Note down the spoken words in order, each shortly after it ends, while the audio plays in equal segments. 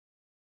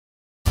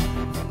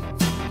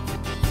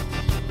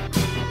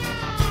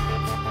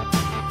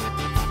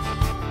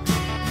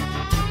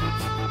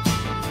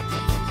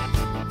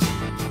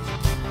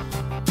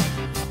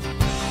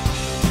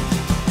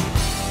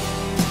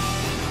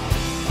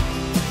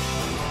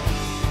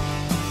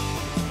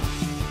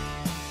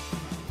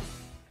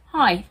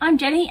Hi, I'm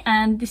Jenny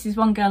and this is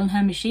One Girl and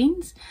Her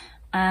Machines,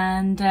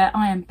 and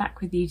I am back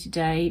with you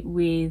today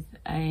with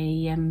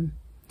an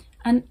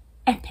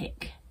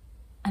epic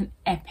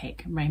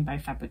rainbow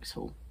fabrics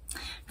haul.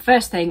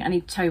 First thing, I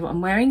need to tell you what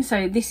I'm wearing.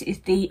 So this is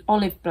the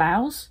olive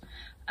blouse.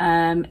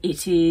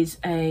 It is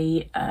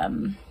a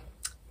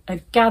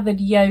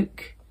gathered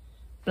yoke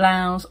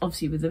blouse,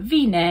 obviously with a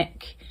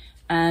v-neck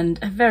and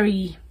a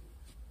very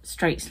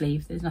straight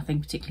sleeve. There's nothing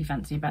particularly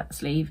fancy about the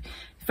sleeve.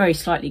 It's very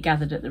slightly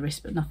gathered at the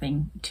wrist, but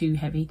nothing too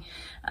heavy.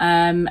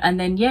 And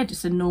then yeah,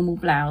 just a normal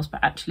blouse, but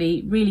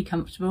actually really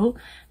comfortable.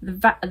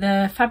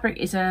 The fabric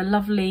is a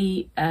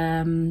lovely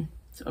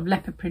sort of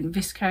leopard print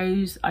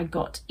viscose I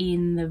got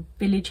in the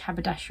Village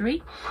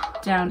Haberdashery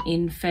down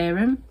in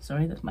Fareham.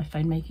 Sorry, that's my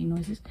phone making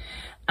noises.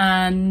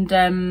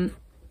 And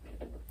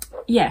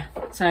yeah,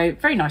 so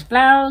very nice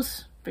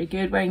blouse, very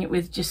good. Wearing it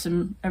with just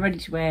a ready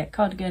to wear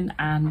cardigan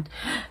and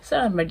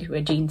some ready to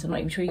wear jeans. I'm not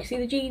even sure you can see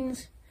the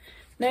jeans.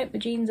 Nope, the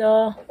jeans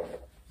are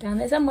down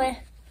there somewhere.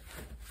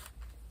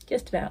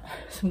 Just about.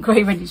 Some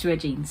grey ready to wear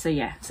jeans. So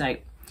yeah, so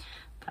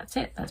that's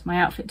it. That's my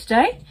outfit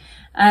today.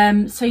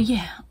 So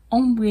yeah,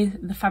 on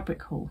with the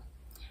fabric haul.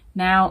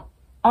 Now,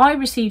 I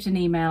received an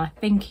email, I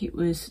think it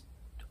was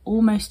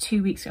almost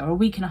 2 weeks ago, or a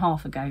week and a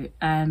half ago,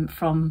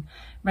 from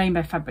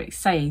Rainbow Fabrics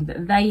saying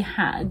that they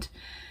had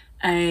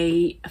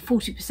a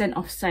 40%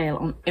 off sale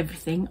on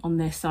everything on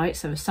their site,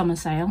 so a summer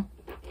sale.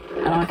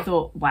 And I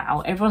thought,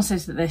 wow, everyone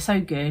says that they're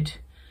so good.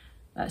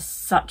 That's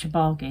such a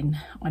bargain.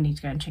 I need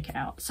to go and check it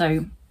out.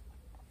 So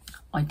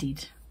I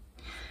did.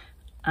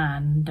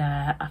 And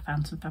I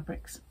found some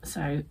fabrics.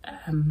 So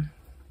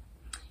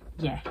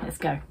yeah, let's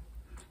go.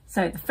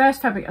 So the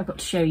first fabric I've got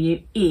to show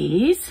you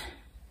is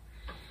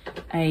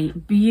a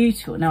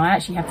beautiful, now I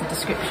actually have the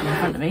description in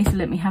front of me, so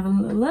let me have a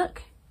little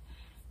look.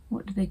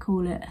 What do they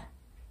call it?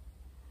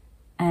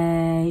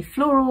 A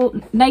floral,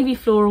 navy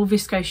floral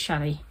viscose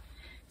chalet.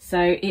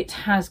 So it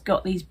has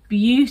got these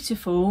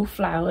beautiful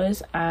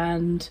flowers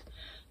and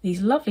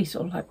these lovely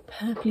sort of like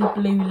purpley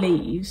blue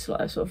leaves,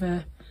 like a sort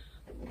of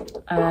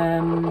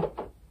a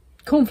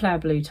cornflower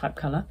blue type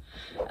colour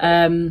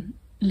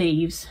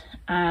leaves,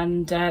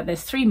 and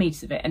there's 3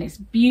 meters of it, and it's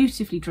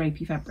beautifully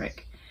drapey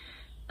fabric.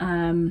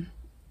 And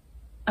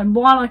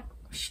while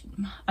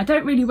I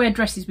don't really wear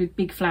dresses with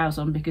big flowers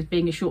on, because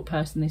being a short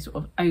person they sort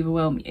of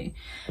overwhelm you,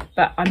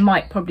 but I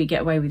might probably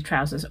get away with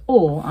trousers,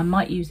 or I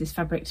might use this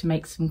fabric to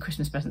make some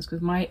Christmas presents,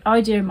 because my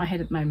idea in my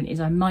head at the moment is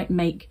I might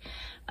make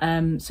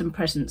some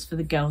presents for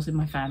the girls in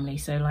my family,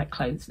 so like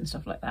clothes and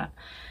stuff like that.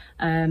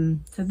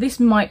 So this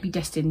might be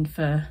destined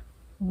for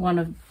one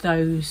of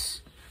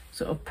those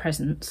sort of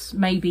presents,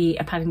 maybe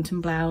a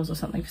Paddington blouse or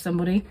something for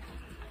somebody.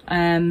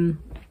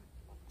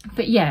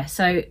 But yeah,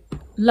 so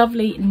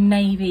lovely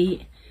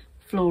navy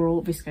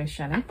floral viscose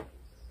chalet.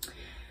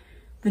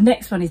 The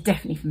next one is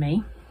definitely for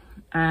me.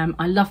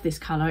 I love this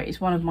colour.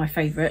 It's one of my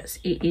favourites.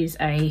 It is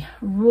a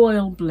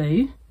royal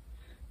blue,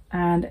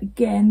 and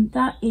again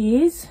that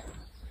is,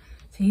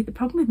 see, the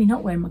problem with me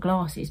not wearing my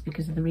glasses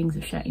because of the rings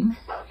of shame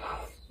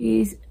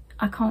is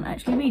I can't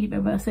actually read it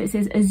very well. So it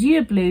says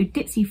azure blue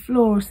ditzy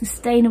floral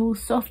sustainable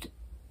soft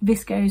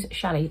viscose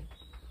chalet.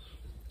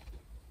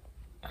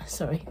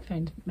 Sorry,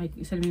 phone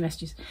sending me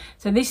messages.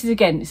 So this is,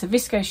 again, it's a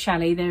viscose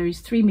chalet. There is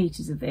 3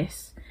 meters of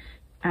this,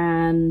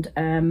 and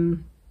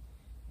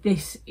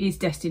this is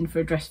destined for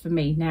a dress for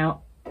me.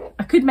 Now,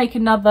 I could make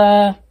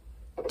another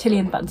Tilly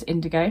and Buttons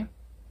indigo,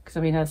 because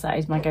I mean, as that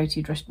is my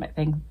go-to dress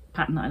thing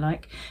pattern that I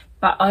like.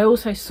 But I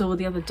also saw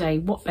the other day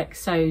what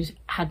VISCOSE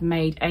had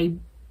made a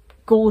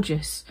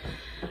gorgeous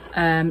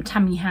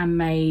Tammy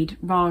handmade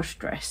Raj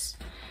dress,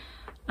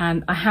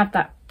 and I have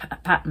that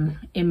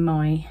pattern in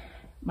my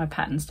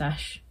pattern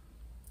stash,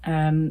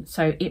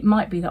 so it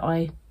might be that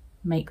I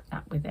make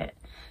that with it.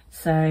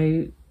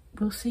 So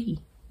we'll see.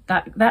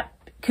 That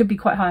could be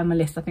quite high on my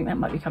list. I think that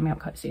might be coming up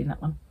quite soon,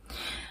 that one.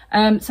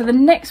 So the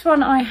next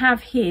one I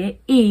have here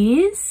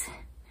is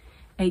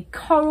a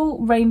coral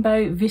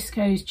rainbow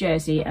viscose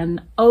jersey,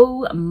 and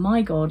oh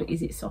my god,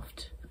 is it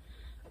soft.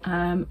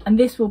 And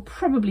this will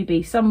probably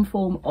be some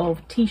form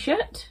of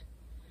t-shirt.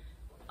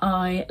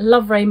 I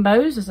love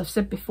rainbows, as I've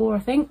said before, I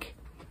think.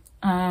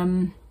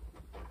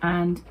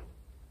 And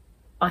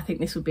I think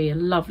this will be a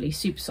lovely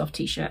super soft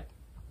t-shirt.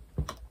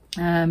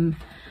 And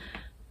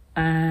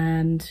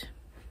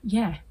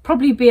yeah,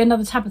 probably be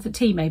another Tabitha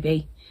tea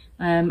maybe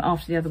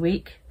after the other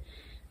week.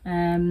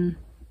 And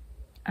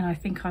I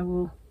think I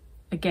will,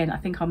 again, I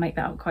think I'll make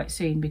that up quite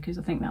soon, because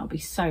I think that'll be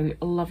so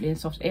lovely and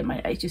soft.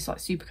 It's just like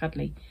super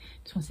cuddly.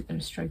 Just want to sit there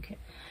and stroke it.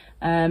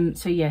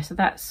 So yeah, so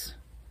that's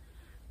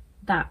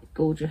that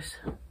gorgeous.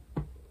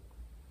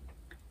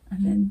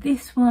 And then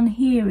this one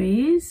here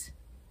is,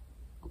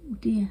 oh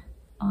dear,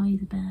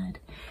 eyes are bad.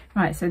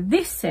 Right, so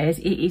this says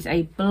it is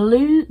a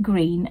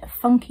blue-green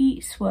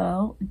funky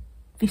swirl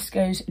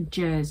viscose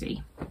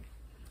jersey.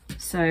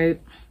 So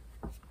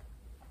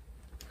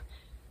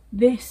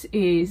this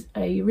is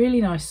a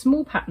really nice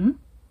small pattern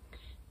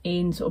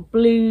in sort of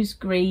blues,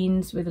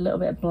 greens with a little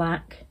bit of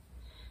black,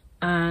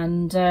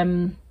 and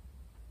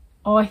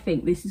I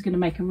think this is going to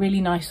make a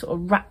really nice sort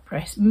of wrap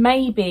dress.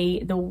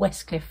 Maybe the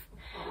Westcliff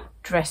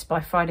dress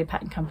by Friday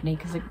Pattern Company,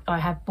 because I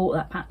have bought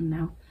that pattern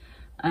now.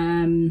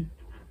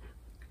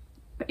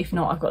 But if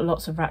not, I've got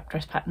lots of wrap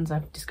dress patterns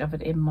I've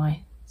discovered in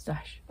my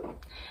stash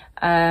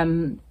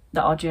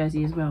that are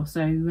jersey as well.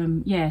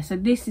 So yeah, so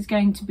this is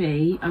going to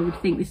be, I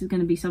would think this is going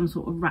to be some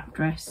sort of wrap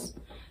dress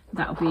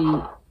that'll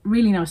be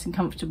really nice and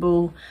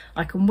comfortable.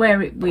 I can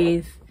wear it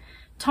with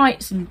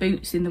tights and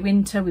boots in the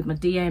winter, with my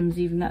DMs,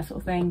 even that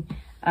sort of thing,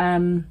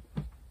 and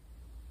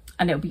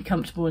it'll be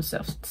comfortable and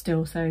stuff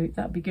still, so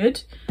that'll be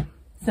good.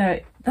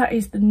 So that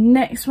is the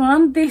next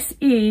one. This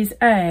is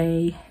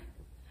a,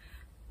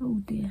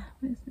 oh dear,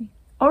 where's the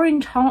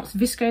Orange Hearts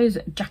Viscose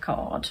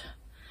Jacquard.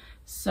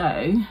 So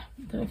I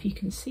don't know if you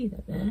can see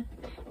that there.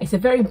 It's a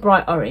very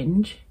bright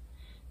orange,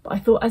 but I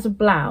thought as a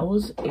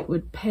blouse it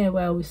would pair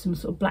well with some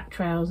sort of black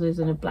trousers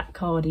and a black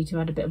cardi to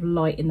add a bit of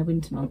light in the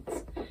winter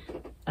months.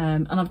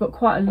 And I've got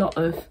quite a lot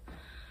of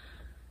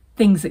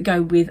things that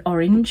go with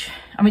orange.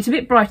 I mean, it's a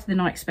bit brighter than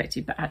I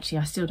expected, but actually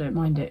I still don't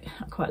mind it.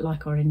 I quite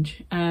like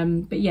orange.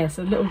 But yeah,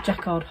 so little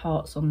jacquard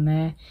hearts on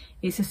there.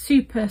 It's a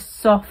super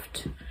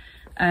soft,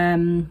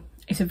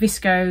 it's a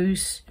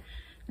viscose.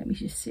 Let me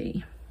just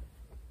see.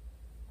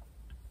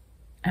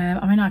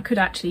 I mean, I could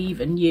actually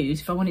even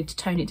use, if I wanted to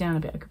tone it down a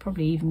bit, I could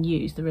probably even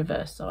use the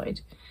reverse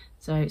side.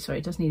 So, sorry,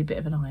 it does need a bit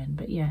of an iron,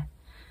 but yeah.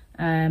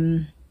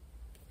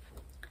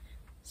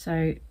 So,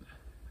 in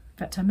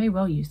fact, I may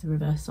well use the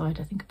reverse side.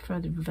 I think I prefer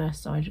the reverse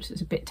side, just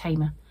it's a bit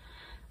tamer.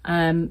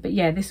 But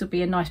yeah, this will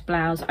be a nice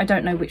blouse. I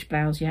don't know which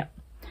blouse yet,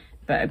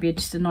 but it'll be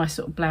just a nice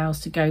sort of blouse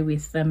to go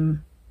with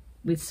some,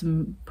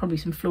 probably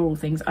some floral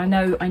things. I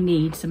know I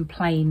need some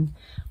plain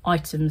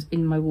items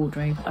in my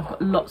wardrobe. I've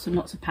got lots and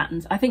lots of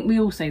patterns. I think we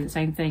all say the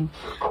same thing.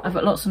 I've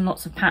got lots and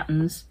lots of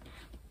patterned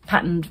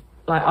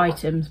like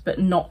items, but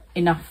not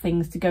enough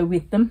things to go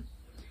with them.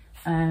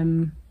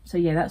 So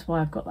yeah, that's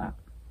why I've got that.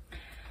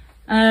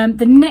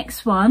 The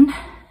next one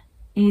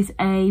is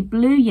a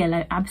blue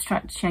yellow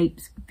abstract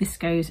shapes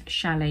viscose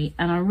chalet,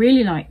 and I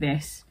really like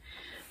this.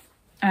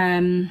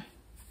 I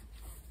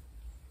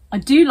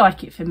do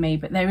like it for me,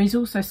 but there is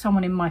also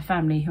someone in my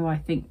family who I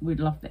think would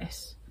love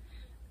this,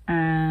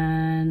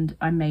 and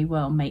I may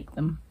well make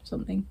them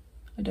something.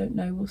 I don't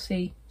know, we'll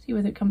see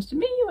whether it comes to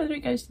me or whether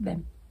it goes to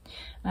them.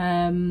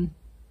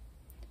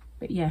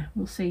 But yeah,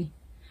 we'll see.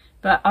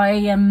 But I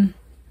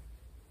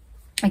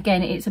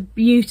again, it's a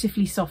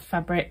beautifully soft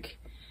fabric.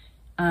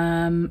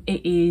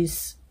 It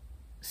is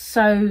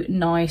so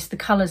nice. The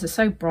colours are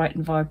so bright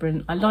and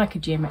vibrant. I like a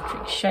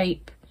geometric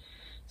shape.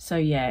 So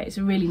yeah, it's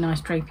a really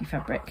nice drapey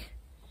fabric.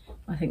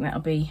 I think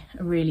that'll be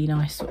a really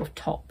nice sort of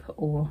top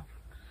or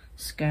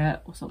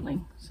skirt or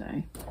something.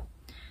 So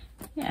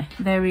yeah,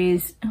 there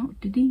is, oh,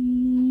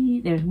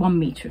 there's 1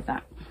 metre of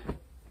that.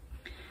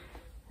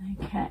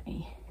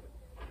 Okay.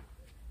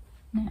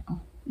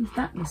 Now, is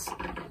that this?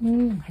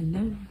 Oh,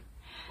 hello.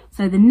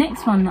 So the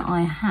next one that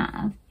I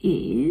have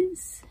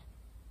is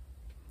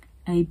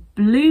a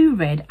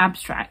blue-red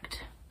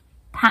abstract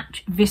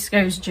patch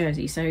viscose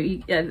jersey. So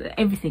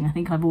everything I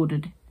think I've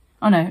ordered,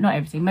 oh no, not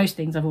everything, most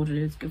things I've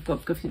ordered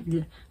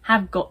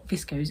have got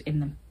viscose in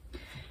them.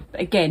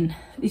 But again,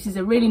 this is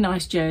a really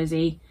nice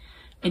jersey,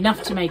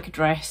 enough to make a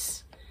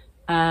dress.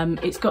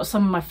 It's got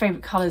some of my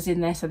favourite colours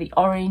in there, so the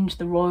orange,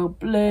 the royal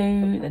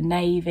blue, the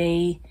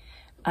navy,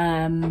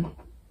 and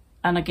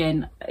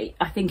again,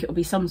 I think it'll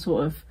be some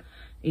sort of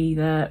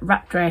either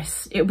wrap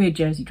dress, it'll be a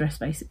jersey dress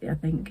basically, I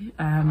think.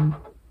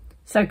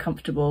 So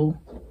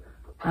comfortable,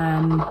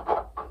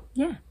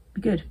 yeah,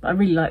 be good. But I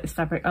really like this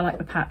fabric, I like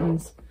the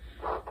patterns,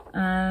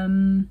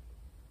 and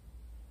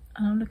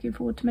I'm looking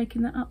forward to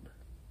making that up.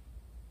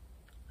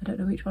 I don't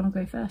know which one will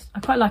go first. I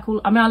quite like all,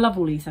 I mean, I love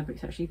all these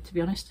fabrics actually, to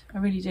be honest. I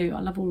really do, I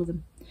love all of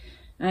them.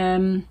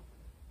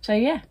 So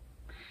yeah,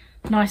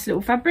 nice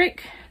little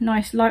fabric,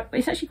 nice light,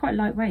 it's actually quite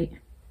lightweight.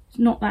 It's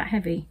not that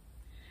heavy,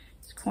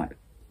 it's quite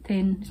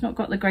thin. It's not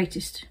got the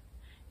greatest,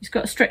 it's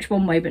got a stretch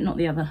one way but not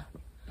the other.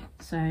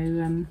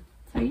 So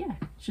so yeah,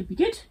 should be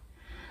good.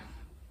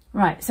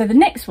 Right, so the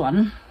next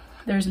one,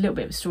 there is a little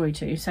bit of a story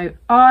too. So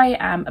I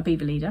am a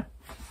beaver leader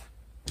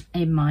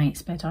in my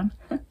spare time.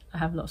 I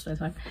have a lot of spare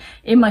time.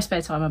 In my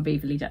spare time, I'm a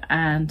beaver leader,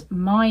 and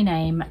my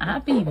name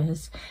at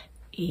Beavers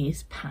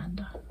is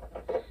Panda.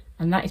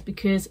 And that is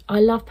because I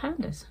love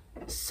pandas.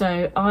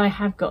 So I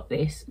have got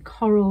this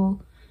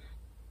coral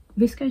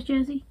viscose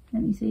jersey.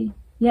 Let me see.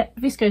 Yep,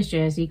 viscose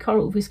jersey,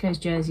 coral viscose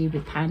jersey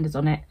with pandas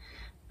on it.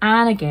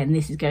 And again,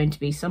 this is going to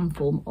be some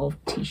form of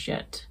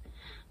t-shirt.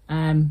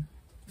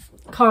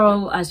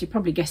 Coral, as you're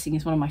probably guessing,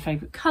 is one of my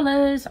favourite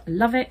colours. I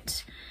love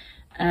it.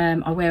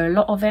 I wear a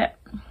lot of it,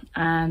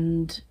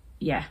 and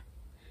yeah,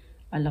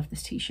 I love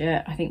this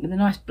t-shirt. I think with a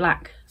nice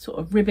black sort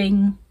of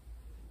ribbing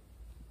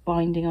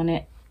binding on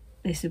it,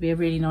 this would be a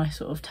really nice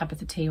sort of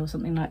Tabitha tee or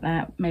something like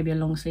that. Maybe a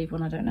long sleeve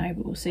one, I don't know,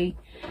 but we'll see.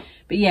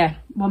 But yeah,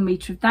 1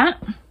 metre of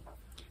that.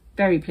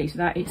 Very pleased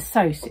with that. It's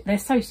so, they're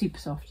so super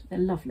soft. They're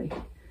lovely.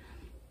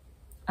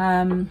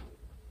 Okay,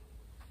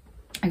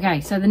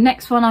 so the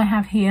next one I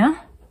have here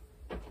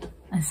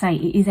and say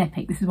it is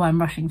epic, this is why I'm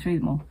rushing through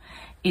them all,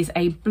 is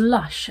a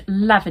blush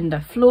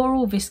lavender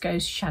floral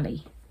viscose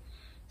chalet.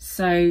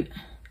 So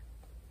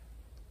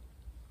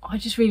I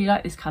just really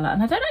like this colour,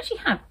 and I don't actually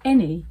have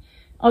any.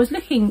 I was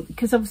looking,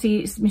 because obviously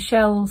it's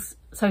Michelle's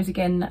Sews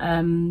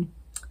Again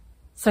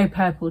So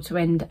Purple to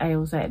End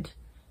ALZ,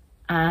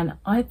 and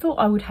I thought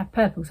I would have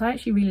purple, so I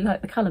actually really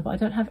like the colour, but I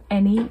don't have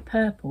any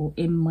purple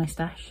in my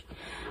stash.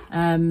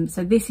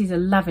 So this is a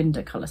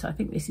lavender colour, so I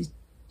think this is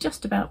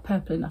just about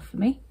purple enough for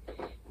me.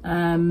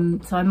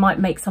 So I might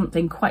make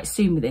something quite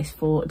soon with this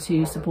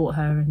to support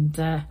her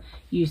and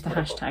use the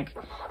hashtag.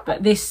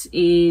 But this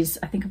is,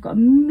 I think I've got a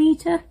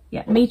metre,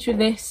 yeah, metre of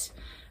this,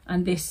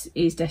 and this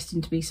is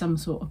destined to be some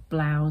sort of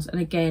blouse.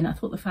 And again, I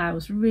thought the flower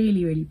was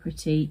really, really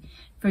pretty,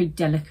 very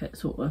delicate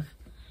sort of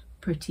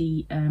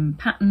pretty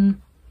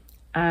pattern.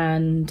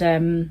 And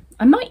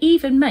I might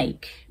even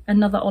make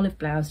another olive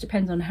blouse,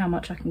 depends on how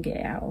much I can get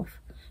it out of,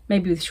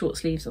 maybe with short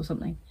sleeves or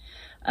something.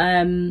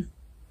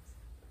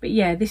 But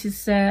yeah, this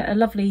is a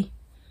lovely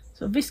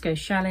sort of viscose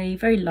chalet,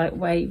 very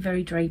lightweight,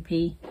 very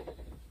drapey,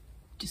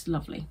 just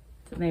lovely.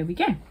 So there we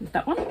go with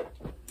that one.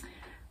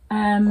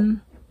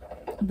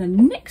 The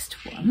next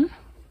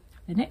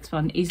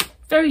one is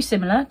very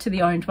similar to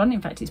the orange one.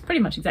 In fact, it's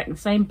pretty much exactly the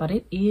same, but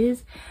it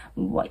is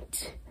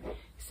white.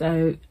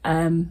 So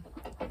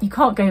you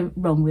can't go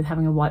wrong with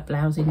having a white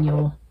blouse in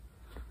your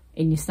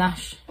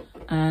stash.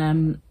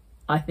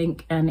 I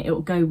think, and it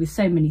will go with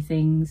so many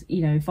things.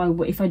 You know,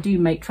 if I do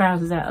make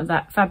trousers out of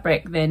that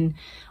fabric, then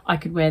I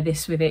could wear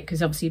this with it,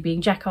 because obviously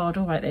being jacquard,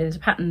 all right, there's a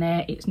pattern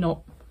there, it's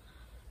not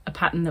a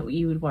pattern that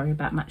you would worry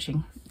about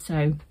matching.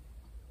 So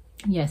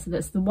yeah, so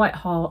that's the White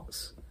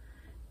Hearts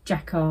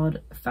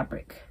jacquard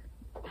fabric,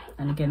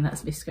 and again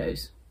that's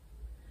viscose.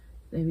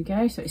 There we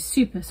go. So it's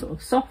super sort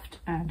of soft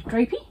and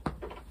drapey.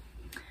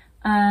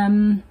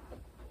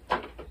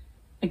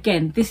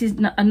 Again, this is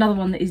another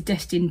one that is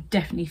destined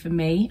definitely for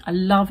me. I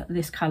love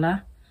this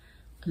colour.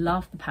 I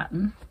love the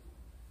pattern.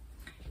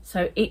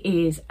 So it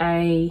is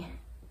a,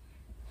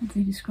 what do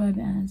they describe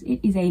it as? It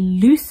is a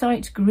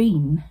lucite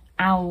green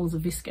owls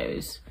of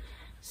viscose.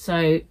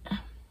 So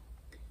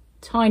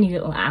tiny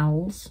little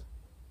owls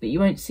that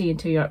you won't see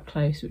until you're up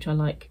close, which I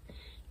like.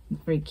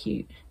 Very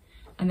cute.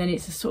 And then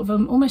it's a sort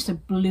of almost a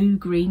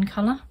blue-green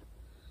colour.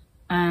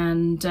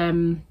 And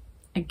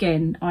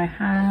again, I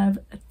have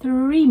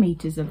 3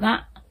 meters of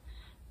that.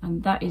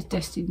 And that is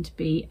destined to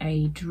be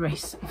a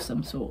dress of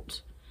some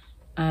sort.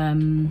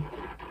 Not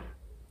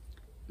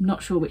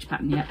sure which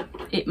pattern yet.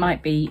 It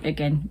might be,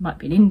 again, might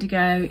be an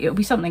indigo. It'll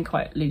be something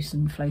quite loose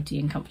and floaty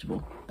and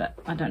comfortable, but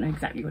I don't know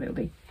exactly what it'll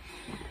be.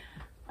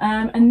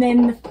 And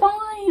then the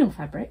final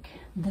fabric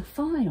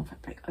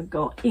I've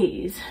got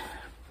is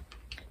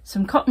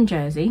some cotton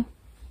jersey.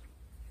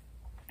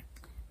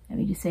 Let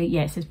me just say,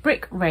 yeah, it says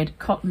brick red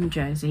cotton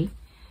jersey.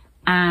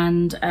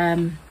 And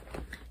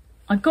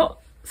I've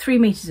got 3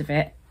 meters of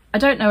it. I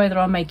don't know whether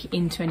I'll make it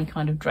into any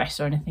kind of dress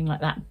or anything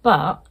like that,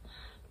 but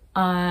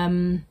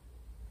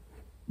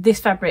this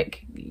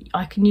fabric,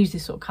 I can use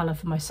this sort of colour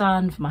for my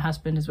son, for my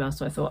husband as well,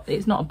 so I thought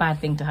it's not a bad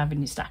thing to have in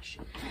your stash.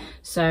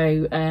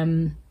 So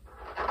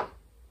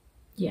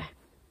yeah,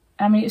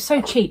 I mean, it was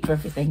so cheap for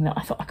everything that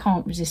I thought I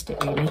can't resist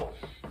it really.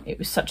 It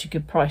was such a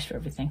good price for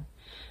everything.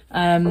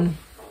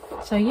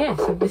 So yeah,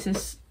 so this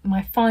is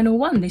my final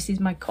one. This is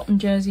my cotton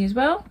jersey as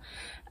well,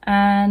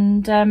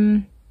 and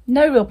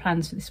no real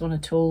plans for this one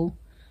at all,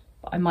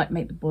 but I might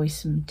make the boys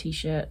some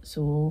t-shirts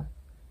or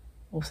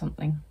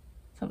something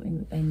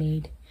that they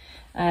need.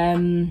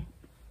 Yeah,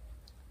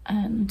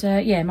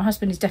 my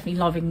husband is definitely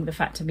loving the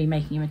fact of me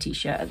making him a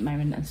t-shirt at the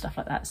moment and stuff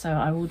like that, so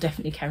I will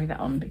definitely carry that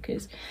on,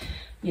 because,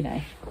 you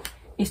know,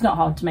 it's not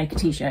hard to make a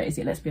t-shirt, is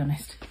it? Let's be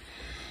honest.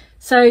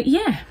 So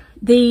yeah,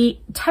 the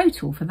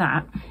total for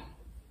that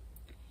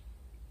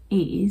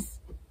is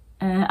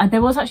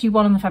there was actually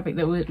one fabric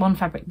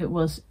that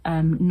was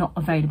not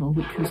available,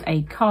 which was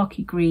a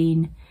khaki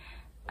green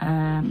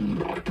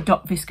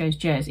dot viscose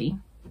jersey,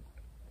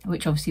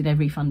 which obviously they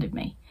refunded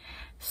me.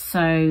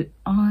 So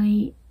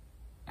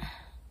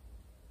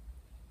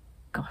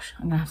gosh,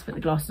 I'm gonna have to put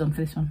the glasses on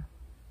for this one.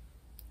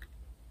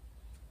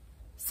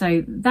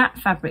 So that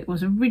fabric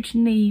was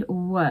originally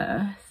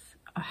worth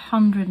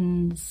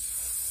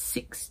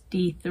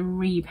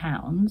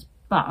 £163,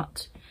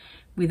 but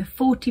with a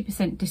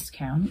 40%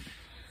 discount,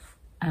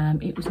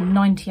 it was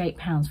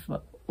 £98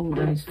 for all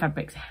those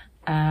fabrics,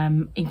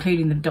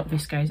 including the dot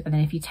viscose, and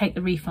then if you take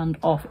the refund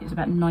off, it's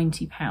about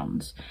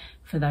 £90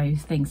 for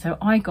those things. So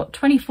I got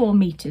 24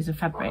 meters of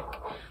fabric,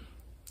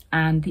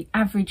 and the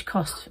average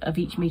cost of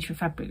each metre of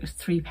fabric was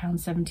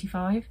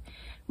 £3.75,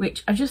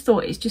 which I just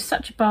thought is just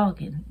such a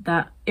bargain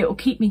that it will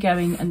keep me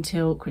going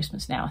until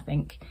Christmas now, I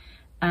think.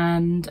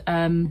 And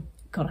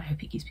God, I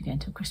hope it keeps me going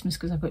until Christmas,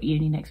 because I've got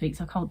uni next week,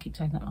 so I can't keep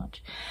saying that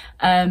much.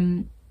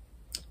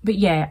 But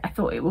yeah, I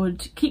thought it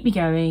would keep me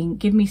going,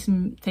 give me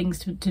some things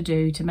to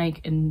do, to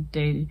make and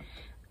do,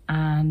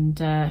 and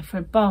for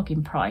a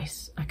bargain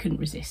price, I couldn't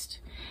resist.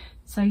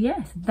 So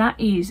yes, that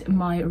is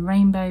my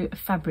Rainbow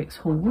Fabrics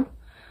haul.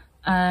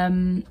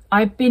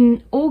 I've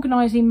been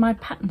organising my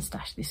pattern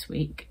stash this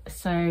week,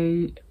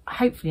 so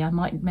hopefully I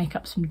might make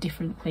up some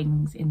different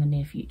things in the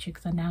near future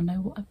because I now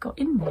know what I've got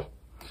in there.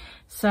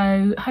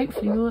 So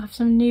hopefully we'll have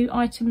some new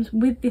items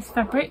with this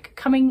fabric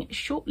coming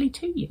shortly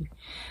to you.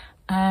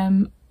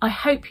 I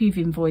hope you've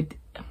enjoyed.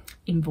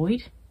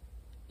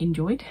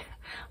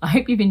 I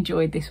hope you've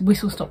enjoyed this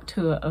whistle stop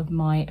tour of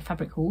my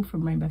fabric haul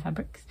from Rainbow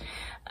Fabrics.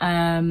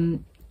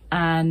 And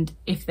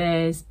if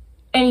there's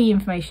any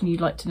information you'd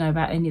like to know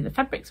about any of the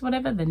fabrics or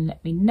whatever, then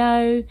let me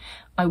know.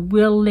 I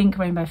will link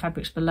Rainbow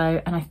Fabrics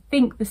below, and I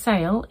think the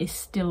sale is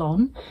still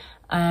on.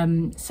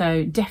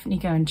 So definitely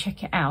go and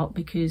check it out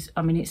because,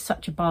 I mean, it's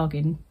such a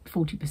bargain,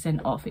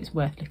 40% off, it's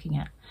worth looking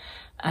at.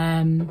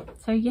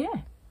 So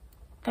yeah,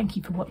 thank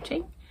you for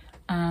watching.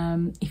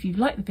 If you've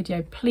liked the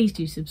video, please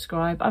do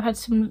subscribe. I've had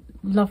some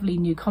lovely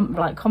new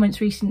comments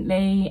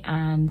recently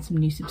and some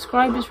new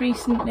subscribers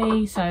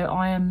recently, so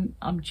I'm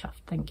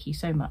chuffed. Thank you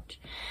so much.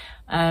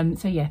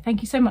 So yeah,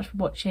 thank you so much for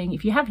watching.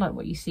 If you have liked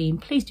what you've seen,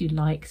 please do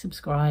like,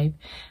 subscribe,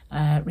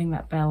 ring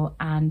that bell,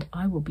 and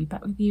I will be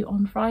back with you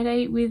on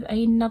Friday with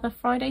another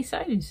Friday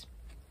Sews.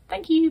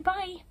 Thank you,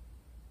 bye.